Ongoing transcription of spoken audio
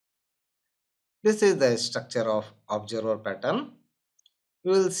This is the structure of observer pattern.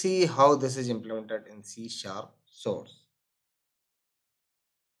 We will see how this is implemented in C# source.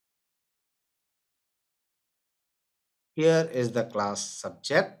 Here is the class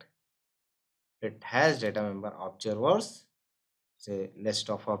subject. It has data member observers, say list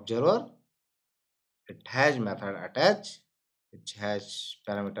of observer. It has method attach, which has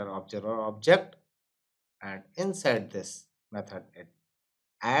parameter observer object, and inside this method it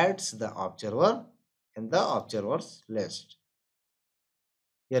adds the observer in the observers list.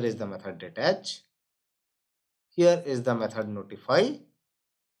 Here is the method detach. Here is the method notify.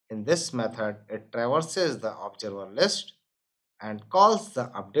 In this method, it traverses the observer list and calls the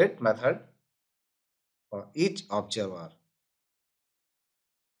update method for each observer.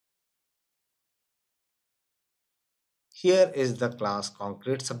 Here is the class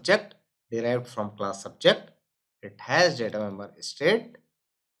concrete subject derived from class subject. It has data member state.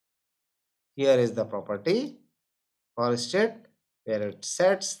 Here is the property for state where it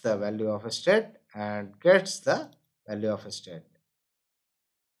sets the value of state and gets the value of state.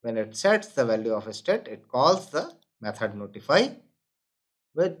 When it sets the value of state, it calls the method notify,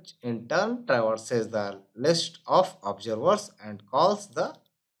 which in turn traverses the list of observers and calls the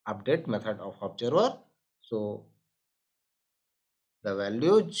update method of observer. So the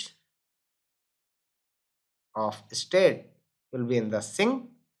values of state will be in the sync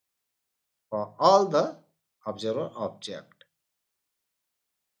for all the observer object.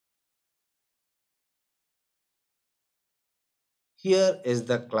 Here is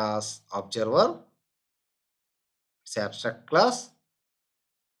the class observer. It's abstract class.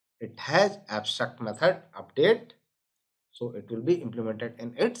 It has abstract method update. So it will be implemented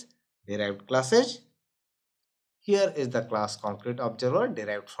in its derived classes. Here is the class concrete observer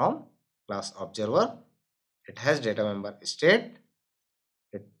derived from class observer. It has data member state.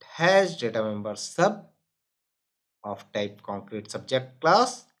 It has data member sub of type concrete subject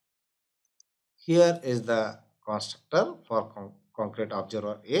class. Here is the constructor for concrete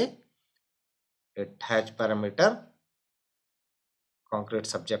observer A. It has parameter concrete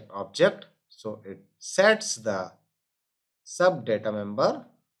subject object. So it sets the sub data member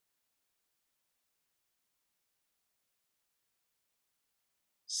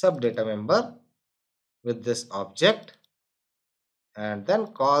with this object and then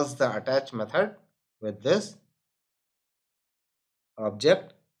calls the attach method with this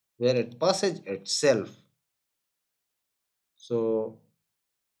object where it passes itself. So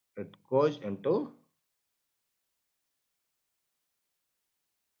it goes into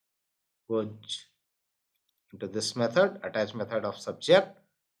this method, attach method of subject,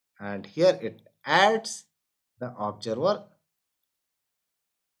 and here it adds the observer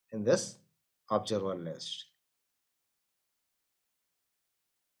in this observer list.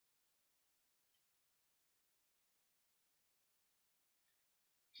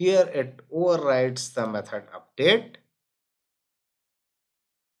 Here it overrides the method update.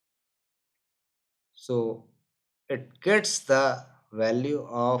 So it gets the value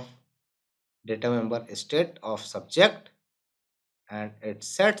of data member state of subject and it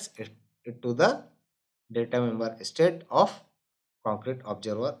sets it to the data member state of concrete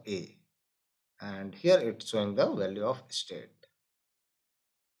observer A. And here it's showing the value of state.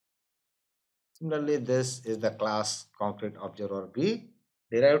 Similarly, this is the class concrete observer B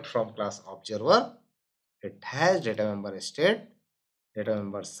derived from class observer. It has data member state, data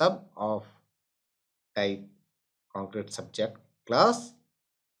member sub of type concrete subject class.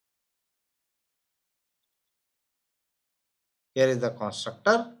 Here is the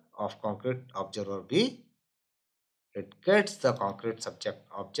constructor of concrete observer B. It gets the concrete subject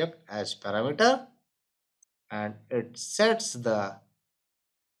object as parameter and it sets the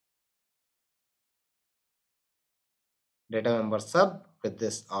data member sub with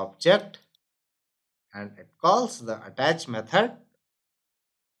this object and it calls the attach method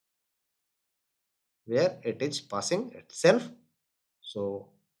where it is passing itself. So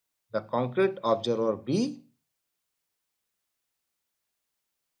the concrete observer B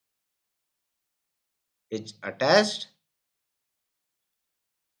is attached.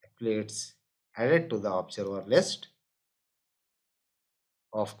 Actually, it's added to the observer list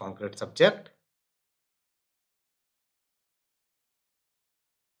of concrete subject.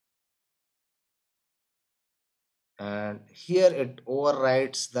 And here it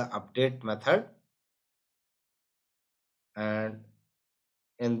overrides the update method. And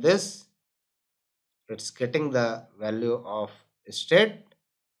in this, it's getting the value of state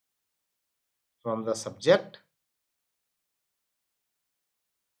from the subject.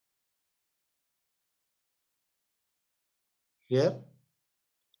 Here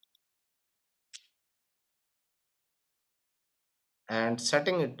and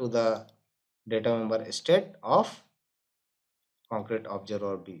setting it to the data member state of concrete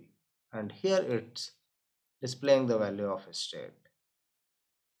observer B. And here it's displaying the value of state.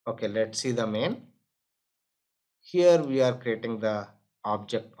 Okay, let's see the main. Here we are creating the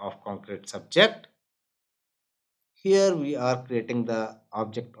object of concrete subject. Here we are creating the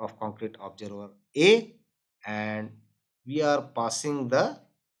object of concrete observer A, and we are passing the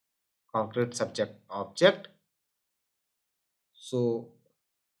concrete subject object. So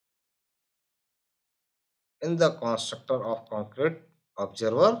in the constructor of concrete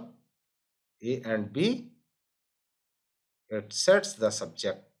observer A and B, it sets the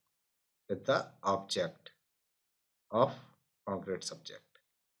subject with the object of concrete subject.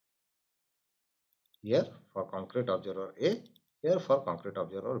 Here for concrete observer A, here for concrete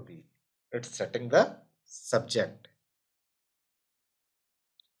observer B. It's setting the subject.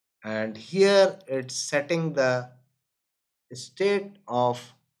 And here it's setting the state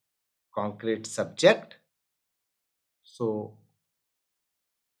of concrete subject. So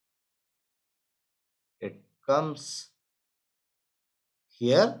it comes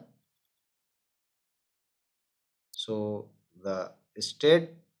here. So the state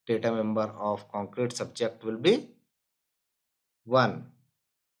data member of concrete subject will be 1,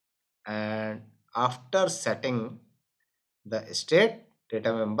 and after setting the state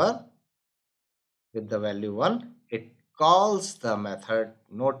data member with the value 1, it calls the method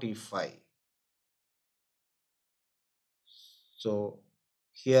notify. So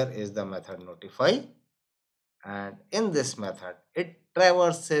here is the method notify, and in this method it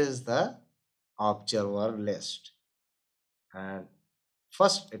traverses the observer list, and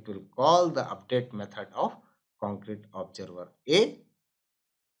first it will call the update method of concrete observer A.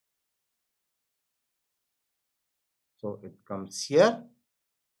 So it comes here,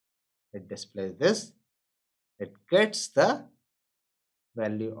 it displays this, it gets the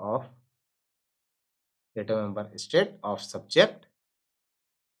value of data member state of subject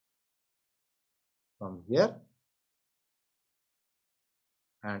from here,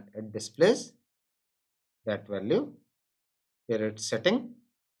 and it displays that value. Here it's setting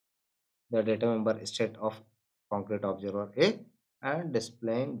the data member state of concrete observer A and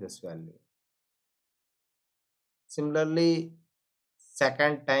displaying this value. Similarly,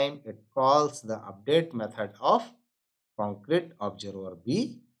 second time it calls the update method of concrete observer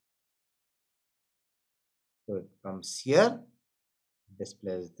B. So it comes here,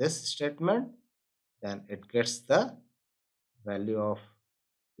 displays this statement, then it gets the value of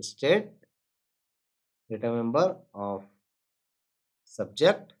state data member of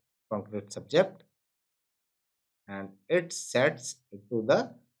subject, concrete subject, and it sets it to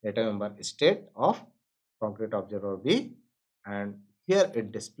the data member state of concrete observer B, and here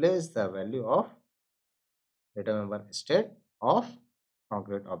it displays the value of data member state of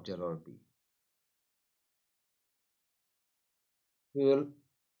concrete observer B. We will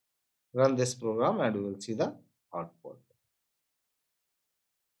run this program and we will see the output.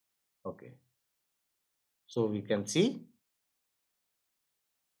 Okay, so we can see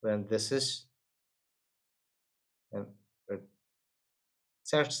when this is, when it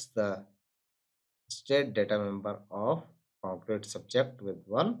sets the state data member of concrete subject with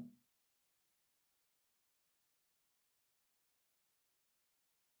 1,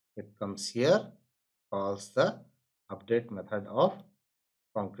 it comes here, calls the update method of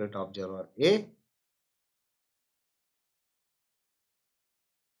concrete observer A.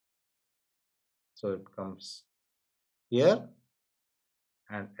 So it comes here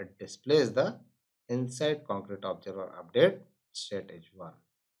and it displays the inside concrete observer update state is 1.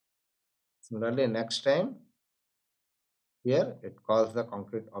 Similarly, next time here it calls the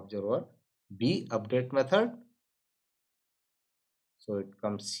concrete observer B update method. So it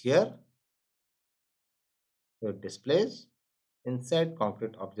comes here, so it displays inside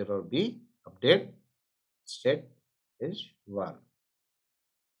concrete observer B update state is 1.